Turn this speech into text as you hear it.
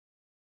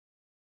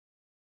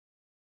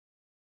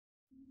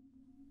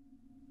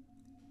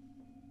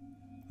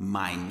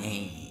My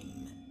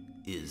name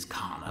is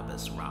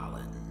Cannabis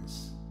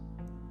Rollins.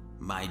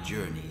 My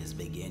journey is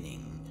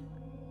beginning.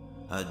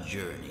 A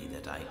journey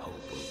that I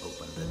hope will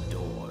open the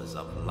doors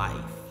of life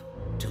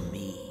to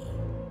me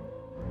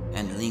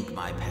and link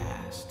my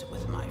past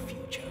with my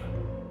future.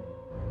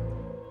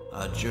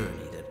 A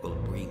journey that will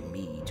bring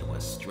me to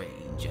a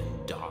strange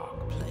and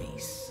dark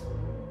place.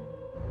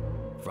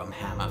 From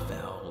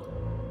Hammerfell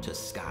to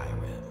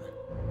Skyrim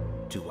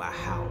to a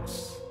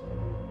house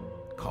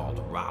called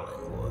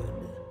Rollinwood.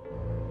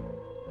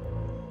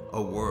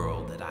 A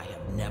world that I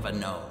have never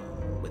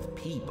known, with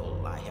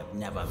people I have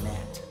never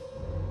met.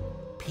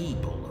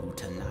 People who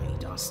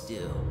tonight are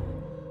still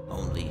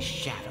only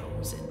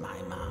shadows in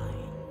my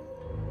mind,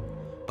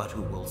 but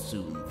who will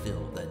soon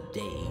fill the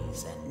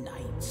days and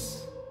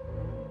nights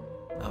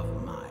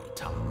of my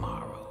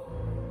tomorrows.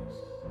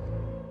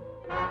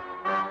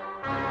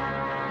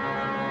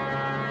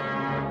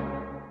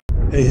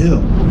 Hey,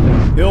 Hill.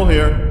 Hill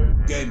here.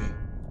 Gaming.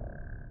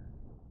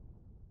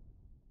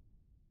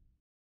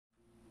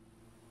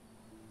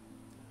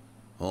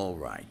 All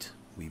right,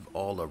 we've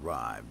all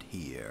arrived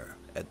here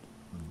at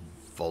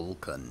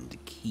Vulcan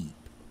Keep.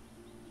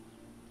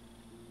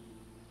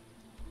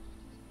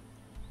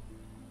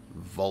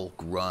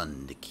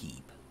 Volkrund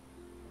Keep,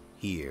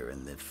 here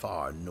in the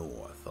far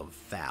north of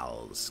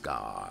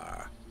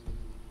Falskaar.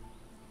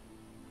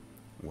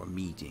 We're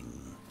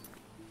meeting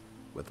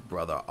with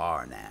Brother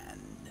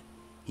Arnan.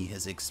 He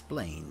has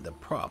explained the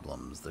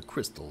problems the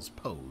crystals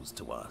pose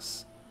to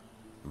us.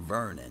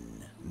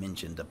 Vernon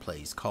mentioned a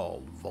place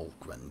called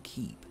Vulcan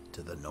Keep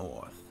to the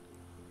north.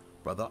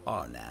 Brother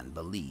Arnan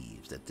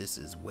believes that this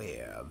is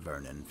where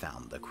Vernon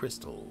found the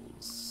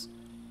crystals.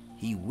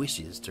 He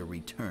wishes to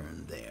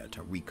return there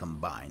to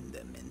recombine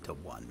them into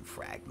one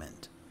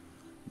fragment,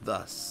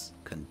 thus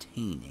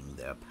containing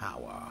their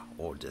power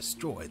or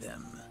destroy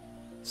them,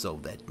 so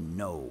that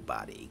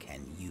nobody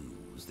can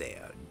use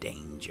their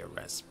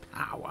dangerous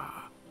power.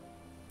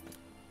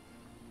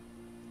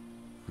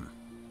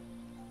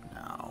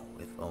 Now,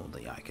 if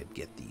only I could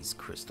get these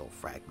crystal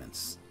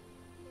fragments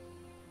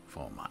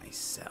for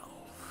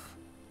myself.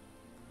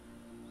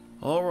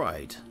 All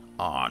right,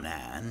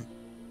 Arnan,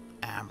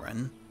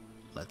 Amron,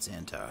 let's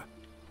enter.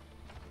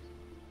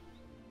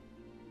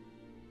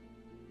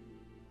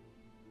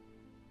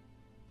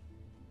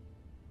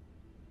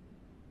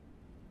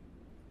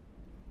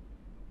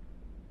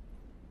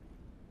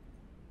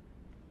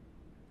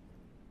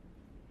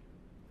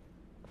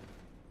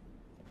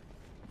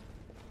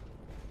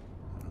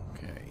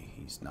 Okay,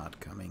 he's not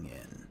coming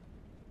in.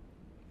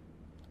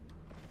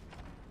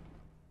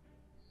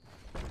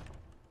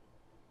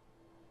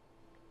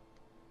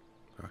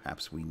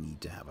 Perhaps we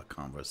need to have a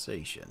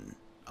conversation,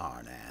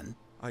 Arnan.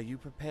 Are you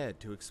prepared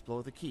to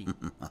explore the keep?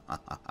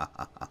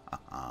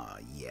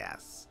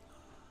 Yes.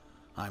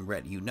 I'm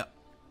ready. You know,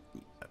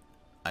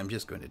 I'm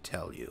just going to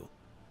tell you.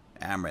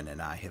 Amron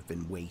and I have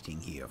been waiting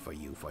here for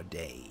you for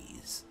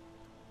days.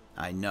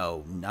 I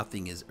know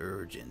nothing is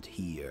urgent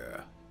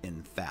here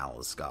in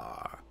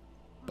Falskaar,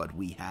 but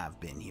we have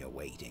been here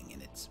waiting,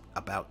 and it's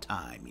about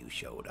time you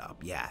showed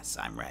up. Yes,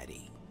 I'm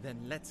ready. Then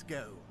let's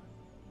go.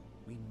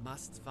 We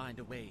must find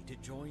a way to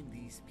join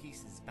these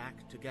pieces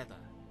back together.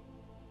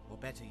 Or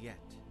better yet,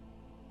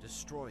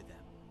 destroy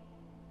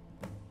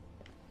them.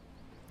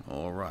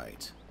 All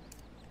right.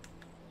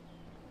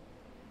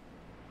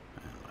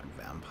 My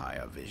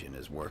vampire vision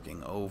is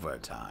working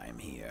overtime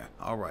here.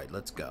 All right,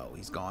 let's go.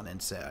 He's gone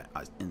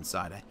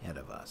inside ahead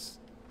of us.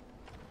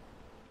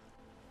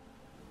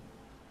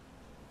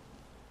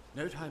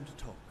 No time to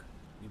talk.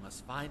 We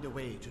must find a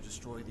way to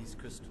destroy these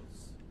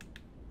crystals.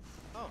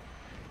 Oh.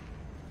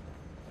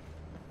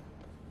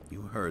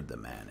 You heard the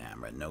man,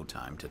 Amron. No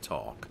time to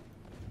talk.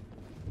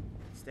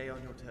 Stay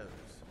on your toes.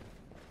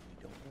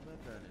 We don't know where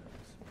Vernon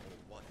is or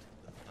what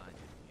we'll find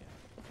in here.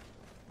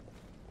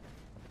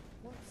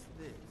 What's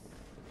this?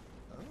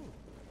 Oh,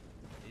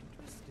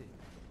 interesting.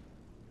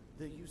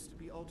 There used to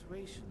be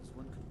alterations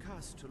one could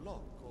cast to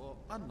lock or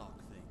unlock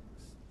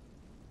things.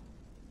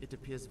 It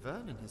appears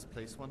Vernon has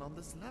placed one on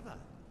this lever.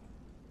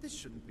 This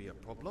shouldn't be a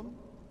problem.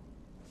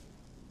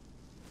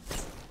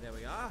 There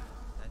we are.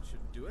 That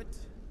should do it.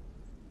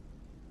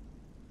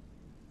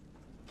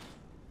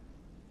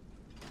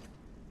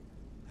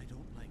 I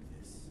don't like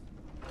this.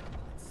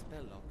 That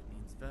spell lock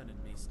means Vernon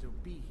may still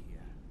be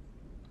here.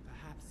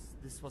 Perhaps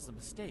this was a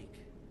mistake.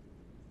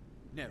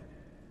 No.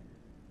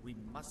 We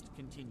must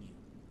continue.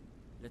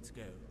 Let's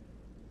go.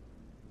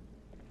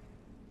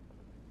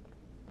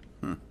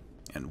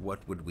 And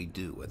what would we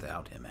do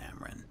without him,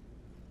 Amron?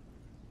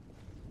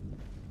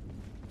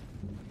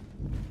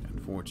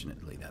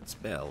 Unfortunately, that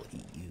spell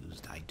he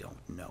used, I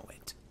don't know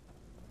it.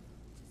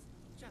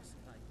 Just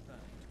like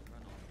Vernon to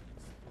run off and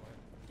explore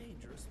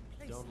dangerous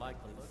places. Don't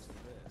like the looks of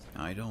this.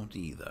 I don't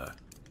either.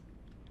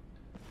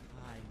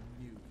 I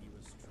knew he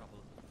was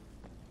trouble.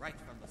 Right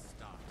from the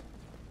start.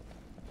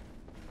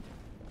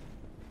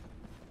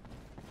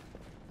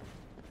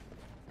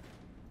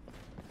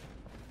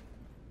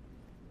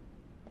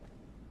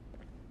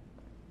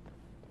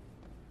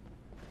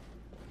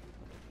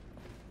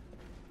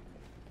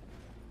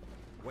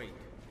 Wait.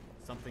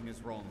 Something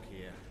is wrong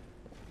here.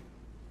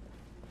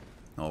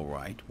 All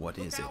right, what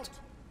is it?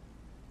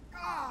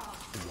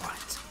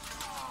 What?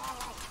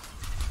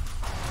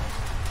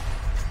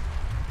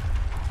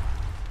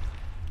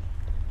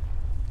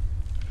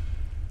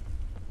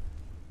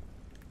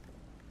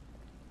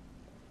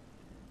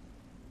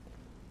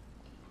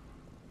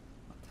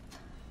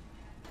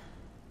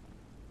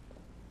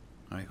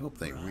 I hope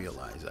they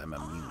realize I'm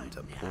immune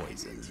to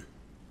poison.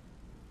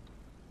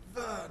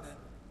 Vernon!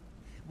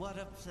 What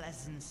a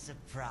pleasant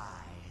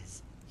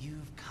surprise.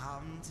 You've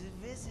come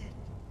to visit.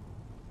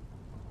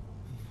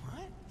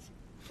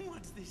 What?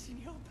 What's this in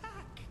your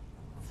pack?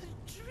 The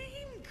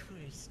dream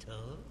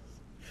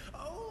crystals?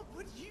 Oh,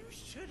 but you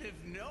should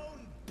have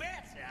known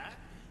better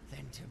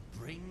than to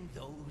bring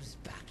those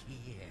back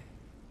here.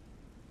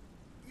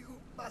 You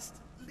must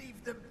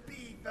leave them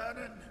be,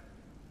 Vernon.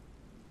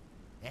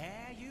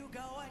 There you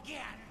go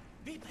again.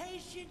 Be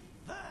patient,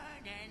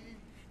 Vernon.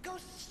 Go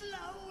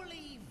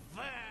slowly,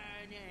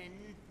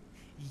 Vernon.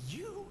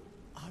 You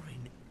are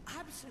an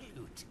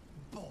absolute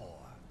bore.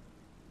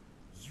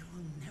 You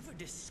will never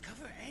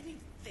discover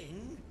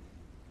anything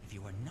if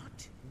you are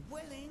not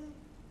willing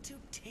to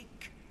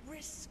take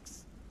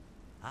risks.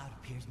 It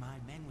appears my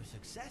men were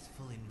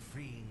successful in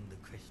freeing the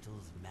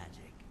crystal's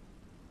magic.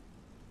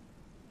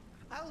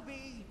 I'll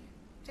be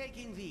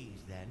taking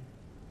these then.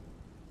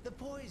 The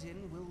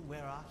poison will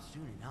wear off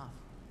soon enough.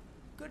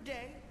 Good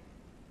day,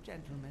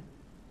 gentlemen.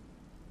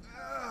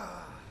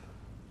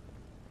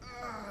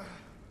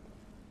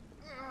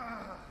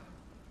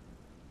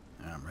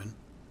 Amron,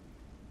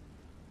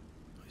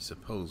 I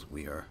suppose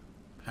we are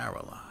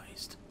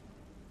paralyzed.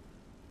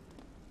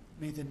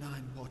 May the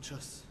Nine watch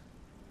us.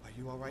 Are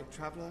you alright,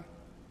 traveler?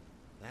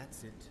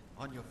 That's it.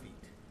 On your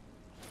feet.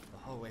 The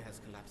hallway has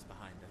collapsed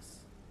behind us.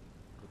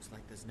 Looks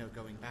like there's no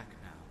going back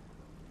now.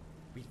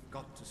 We've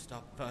got to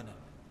stop Vernon.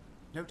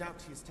 No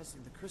doubt he is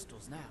testing the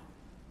crystals now.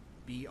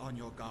 Be on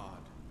your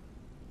guard.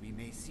 We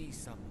may see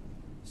some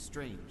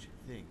strange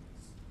things.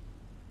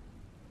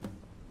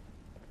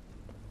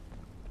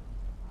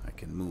 I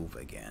can move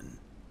again.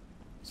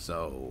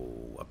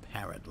 So,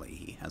 apparently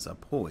he has a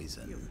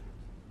poison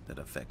that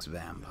affects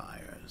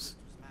vampires.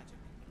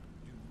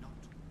 Do not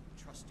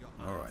trust your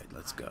eyes. Alright,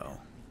 let's go.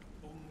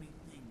 The only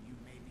thing you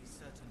may be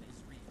certain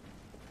is real.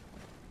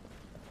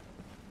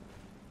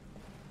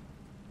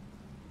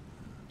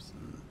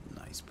 Some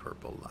nice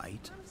purple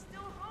light. I'm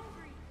still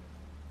hungry.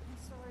 I'm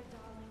sorry,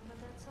 darling, but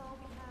that's all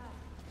we have.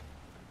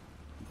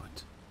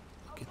 But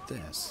look at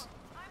this.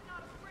 I'm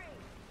not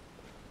afraid.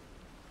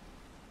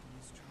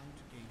 He's trying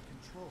to gain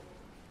control.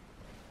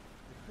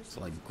 The It's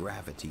like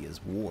gravity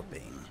is warping.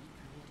 recreating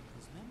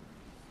his memories.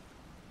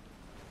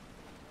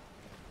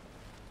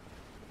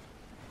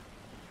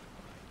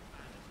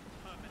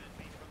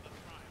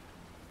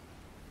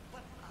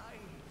 But I...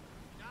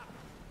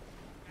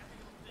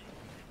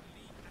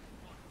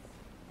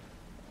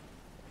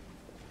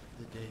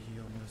 The day he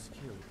almost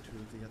killed two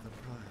of the other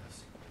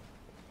priors.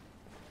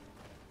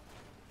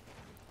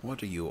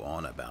 What are you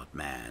on about,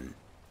 man?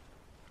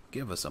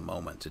 Give us a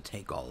moment to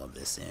take all of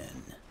this in. He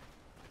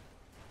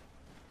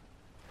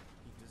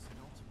does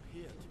not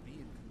appear to be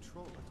in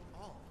control at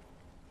all.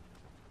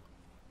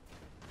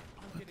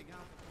 I'm getting out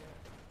of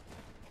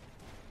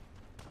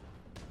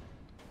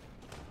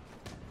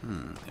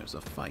here. There's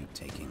a fight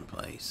taking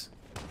place.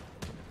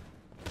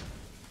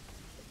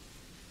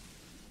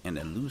 An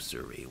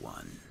illusory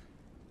one.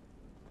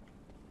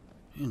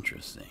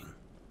 Interesting.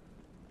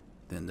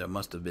 Then there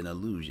must have been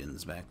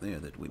illusions back there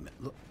that we met.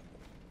 Look.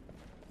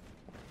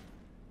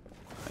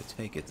 I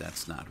take it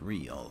that's not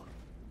real.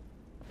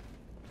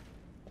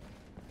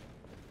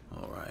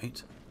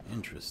 Alright.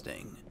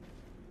 Interesting.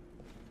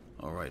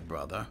 Alright,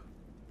 brother.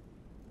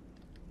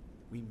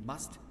 We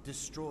must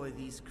destroy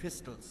these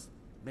crystals.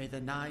 May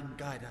the Nine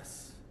guide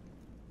us.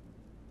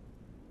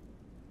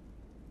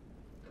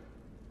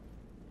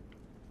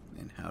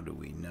 And how do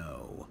we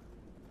know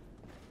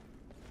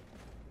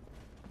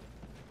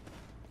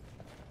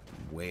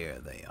where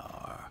they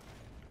are?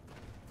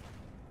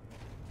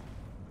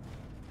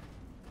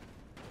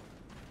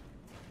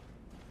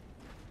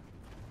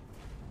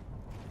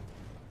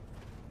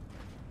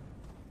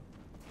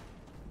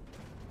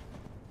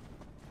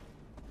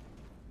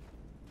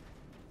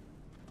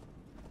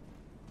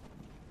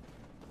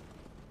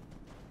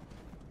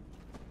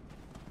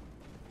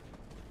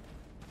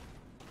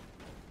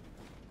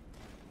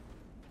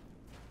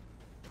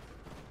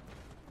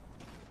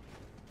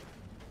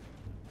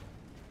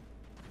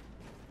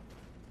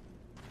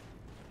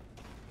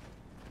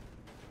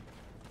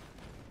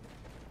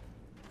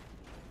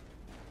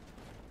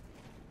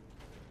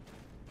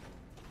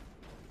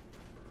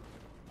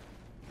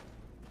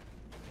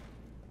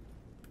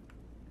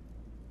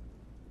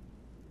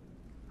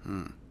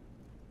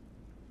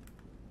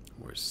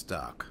 We're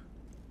stuck.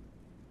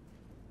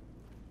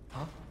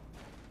 Huh?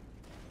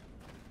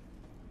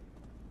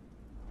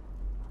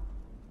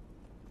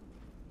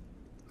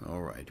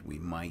 Alright, we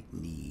might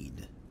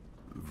need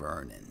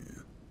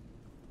Vernon.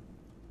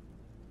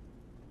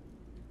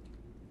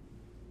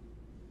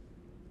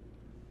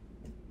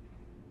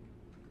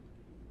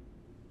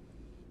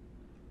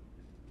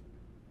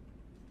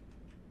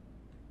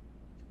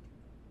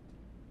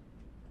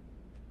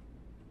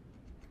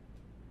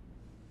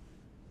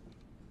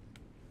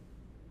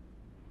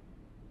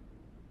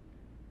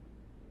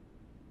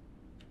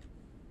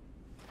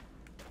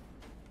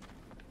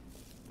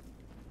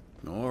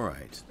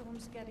 right.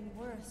 Storm's getting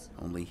worse.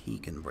 Only he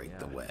can break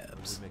the Yeah,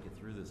 webs. we'll make it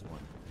through this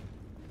one.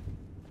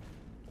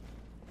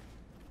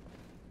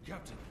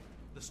 Captain,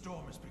 the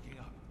storm is picking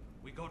up.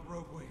 We got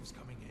rogue waves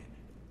coming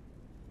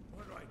in.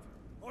 All right.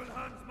 All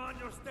hands man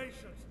your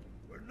stations.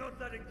 We're not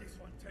letting this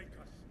one take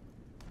us.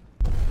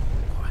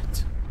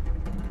 What?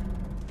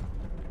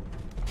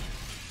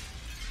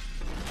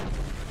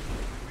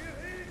 We're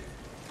hit!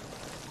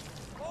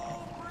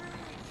 All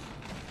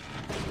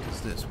breach!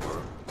 Does this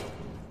work?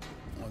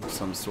 On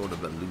some sort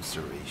of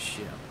illusory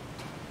ship.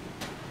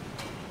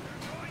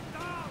 They're going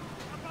down!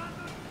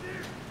 Abandon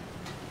ship!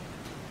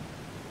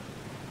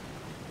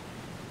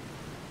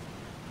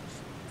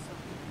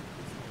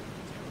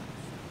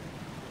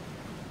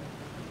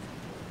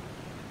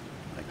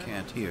 I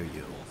can't hear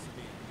you.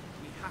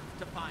 We have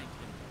to find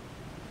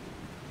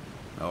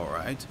him. All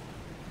right.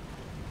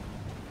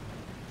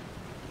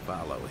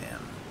 Follow him.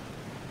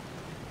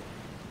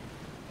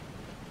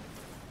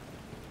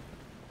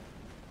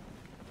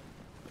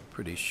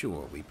 Pretty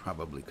sure we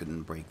probably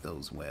couldn't break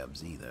those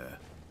webs either.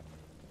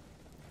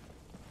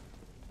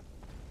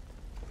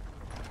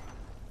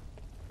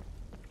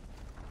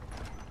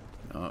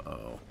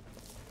 Uh-oh.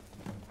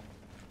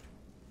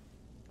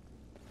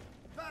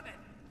 Vernon!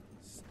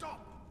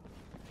 Stop!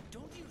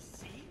 Don't you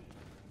see?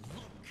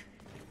 Look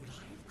at what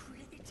I've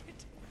created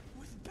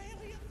with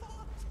barely a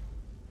thought.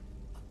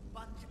 A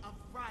bunch of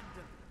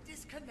random,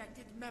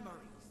 disconnected memories.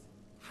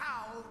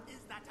 How is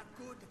that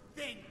a good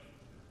thing?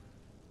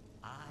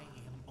 I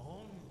am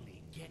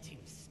only getting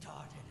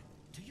started.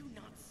 Do you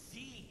not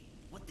see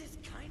what this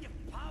kind of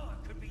power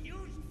could be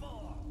used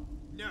for?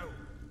 No.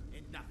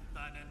 Enough,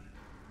 Vernon.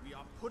 We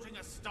are putting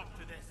a stop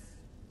to this.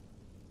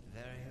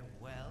 Very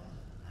well.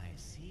 I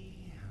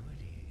see how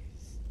it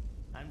is.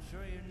 I'm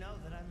sure you know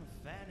that I'm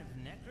a fan of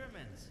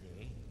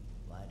necromancy.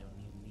 Why don't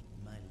you meet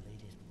my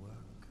latest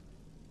work?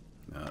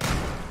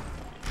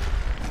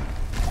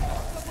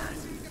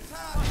 Someone's being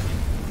attacked!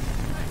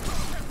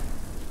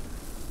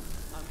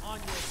 I'm on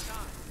your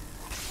side.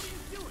 What are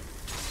you doing?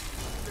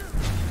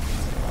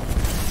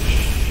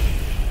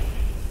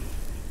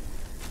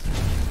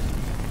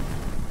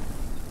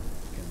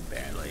 Can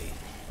barely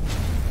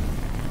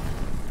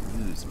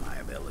use my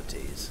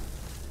abilities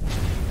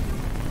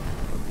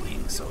for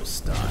being so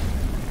stunned.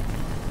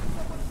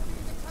 Someone's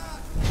being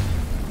attacked!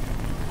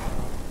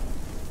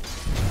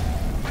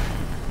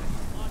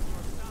 On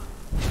your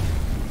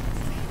side.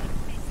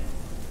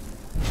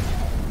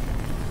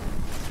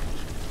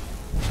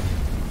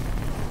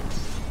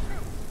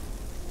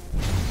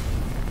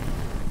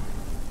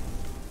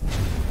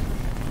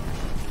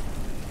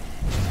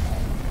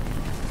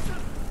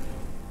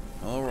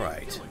 All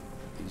right.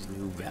 These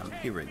new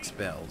vampiric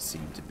spells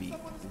seem to be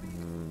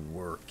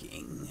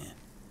working.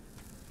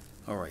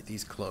 All right,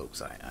 these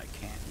cloaks, I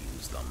can't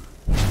use them.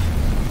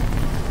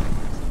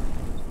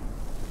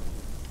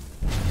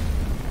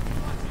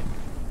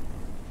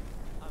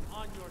 I'm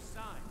on your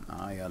side.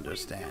 I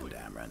understand,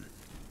 Amron.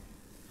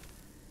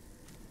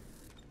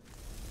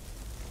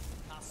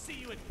 I'll see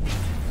you in pieces.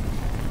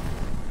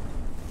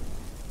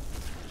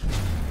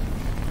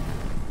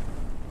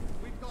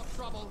 We've got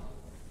trouble.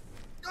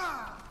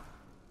 Ah!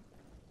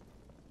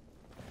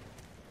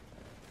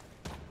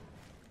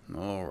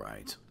 All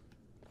right.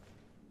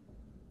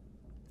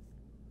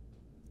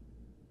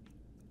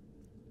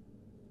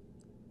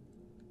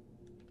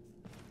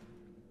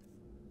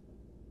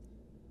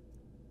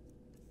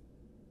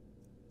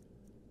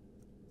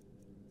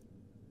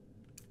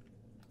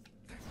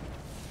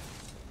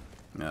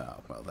 Oh,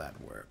 well, that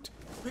worked.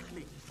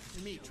 Quickly,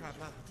 to me,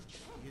 Traveler.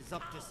 He is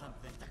up to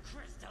something. The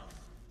crystals!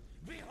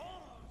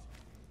 Behold!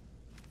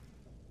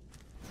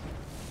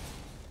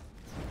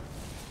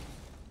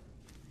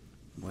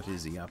 What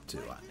is he up to?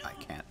 I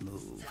can't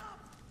move.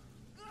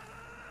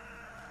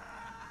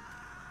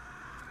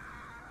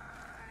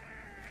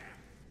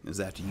 Is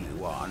that you,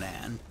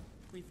 Arnan?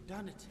 We've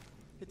done it.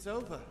 It's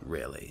over.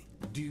 Really?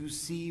 Do you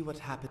see what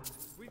happened?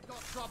 We've got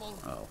trouble.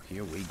 Oh,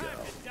 here we go.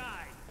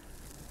 Die.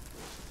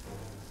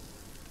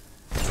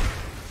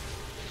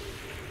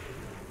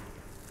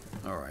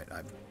 All right,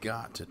 I've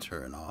got to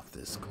turn off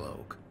this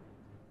cloak.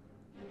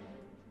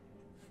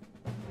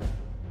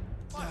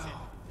 Watch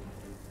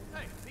it.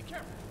 Hey, be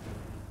careful.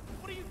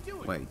 What are you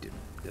doing? Wait,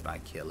 did I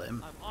kill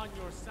him? I'm on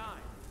your side.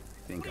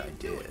 I think What are I you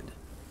doing? did.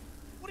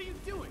 What are you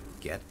doing?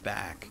 Get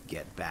back,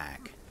 get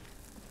back.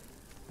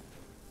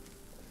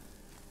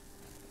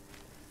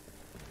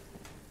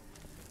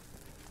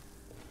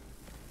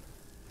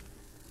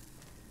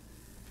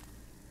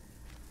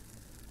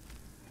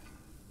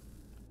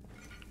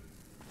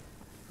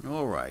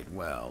 All right,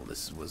 well,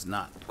 this was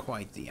not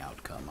quite the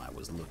outcome I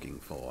was looking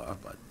for,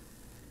 but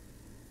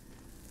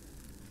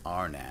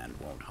Arnan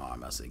won't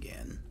harm us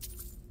again.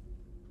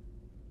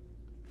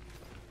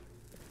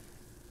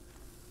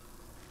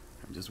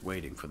 I'm just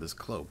waiting for this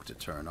cloak to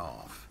turn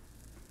off.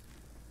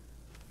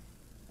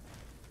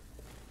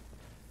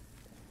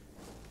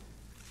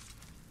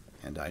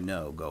 And I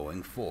know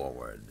going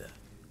forward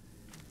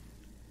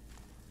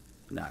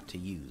not to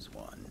use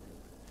one.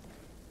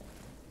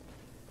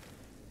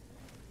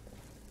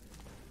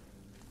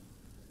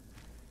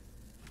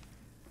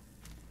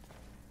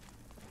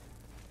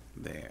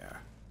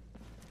 There.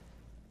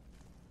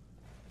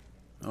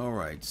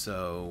 Alright,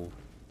 so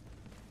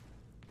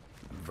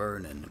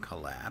Vernon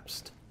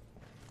collapsed.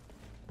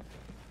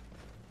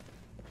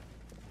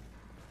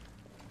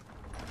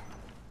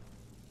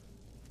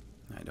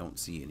 I don't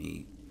see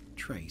any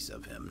trace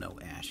of him. No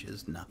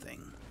ashes,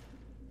 nothing.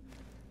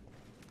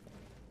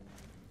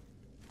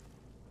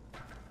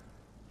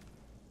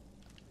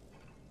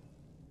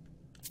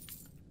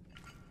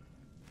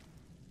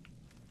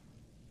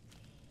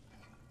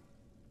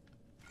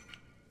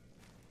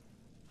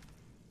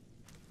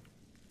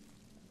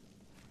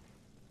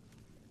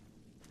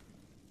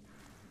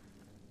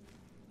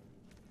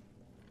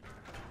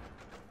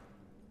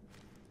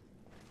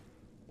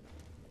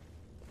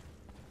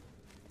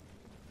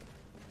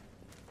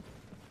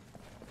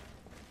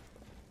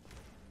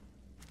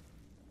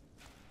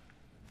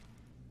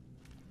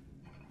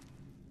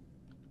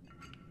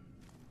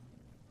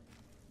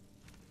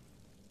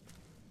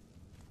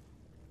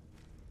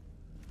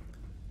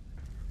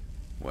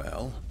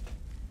 Well,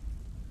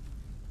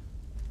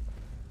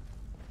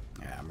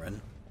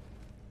 Amron.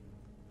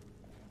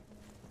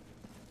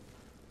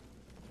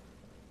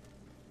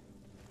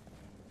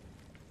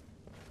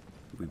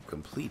 We've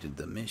completed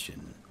the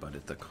mission, but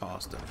at the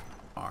cost of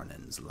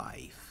Arnon's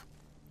life.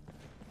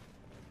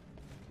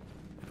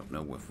 I don't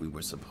know if we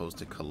were supposed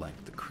to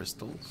collect the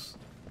crystals,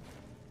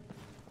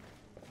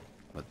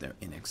 but they're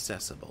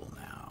inaccessible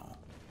now.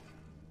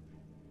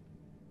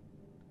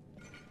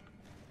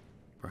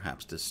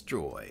 Perhaps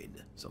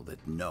destroyed so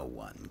that no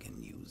one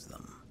can use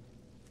them.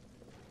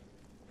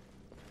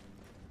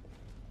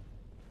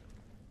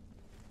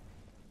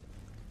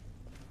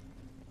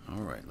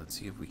 Alright, let's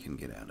see if we can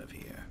get out of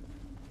here.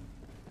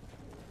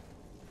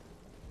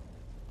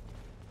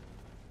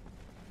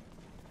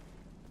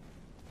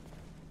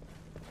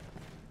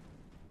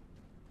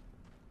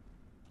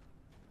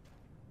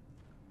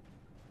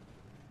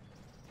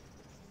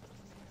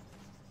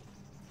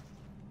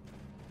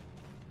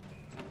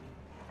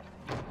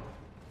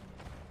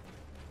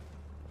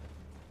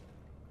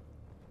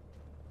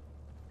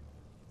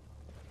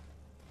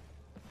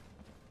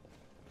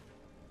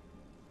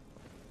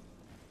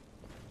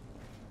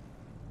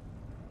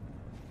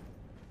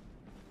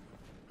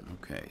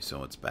 Okay,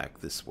 so it's back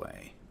this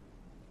way.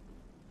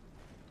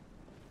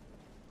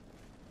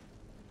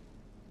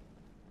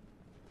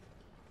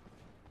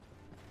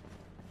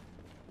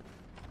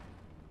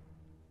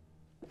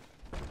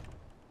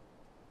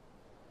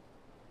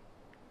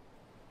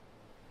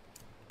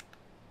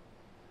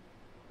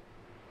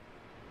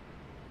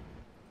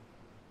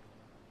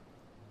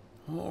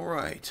 All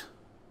right.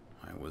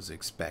 I was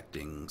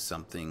expecting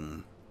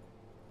something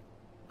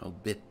a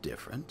bit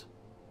different.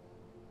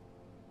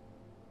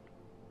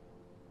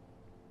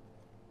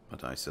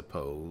 But I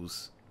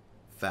suppose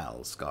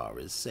Falskaar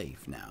is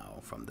safe now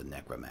from the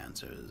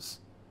necromancers.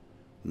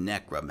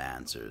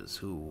 Necromancers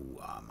who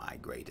are my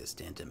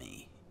greatest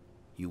enemy.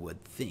 You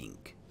would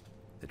think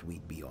that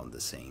we'd be on the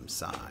same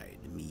side,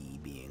 me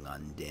being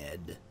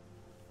undead,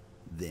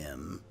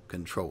 them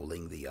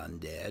controlling the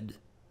undead,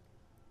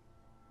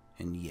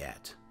 and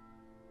yet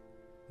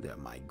they're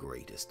my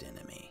greatest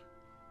enemy.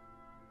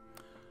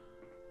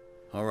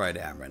 Alright,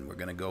 Amron, we're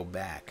gonna go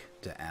back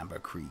to Amber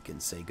Creek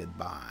and say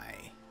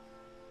goodbye.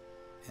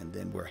 And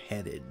then we're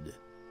headed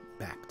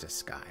back to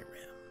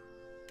Skyrim.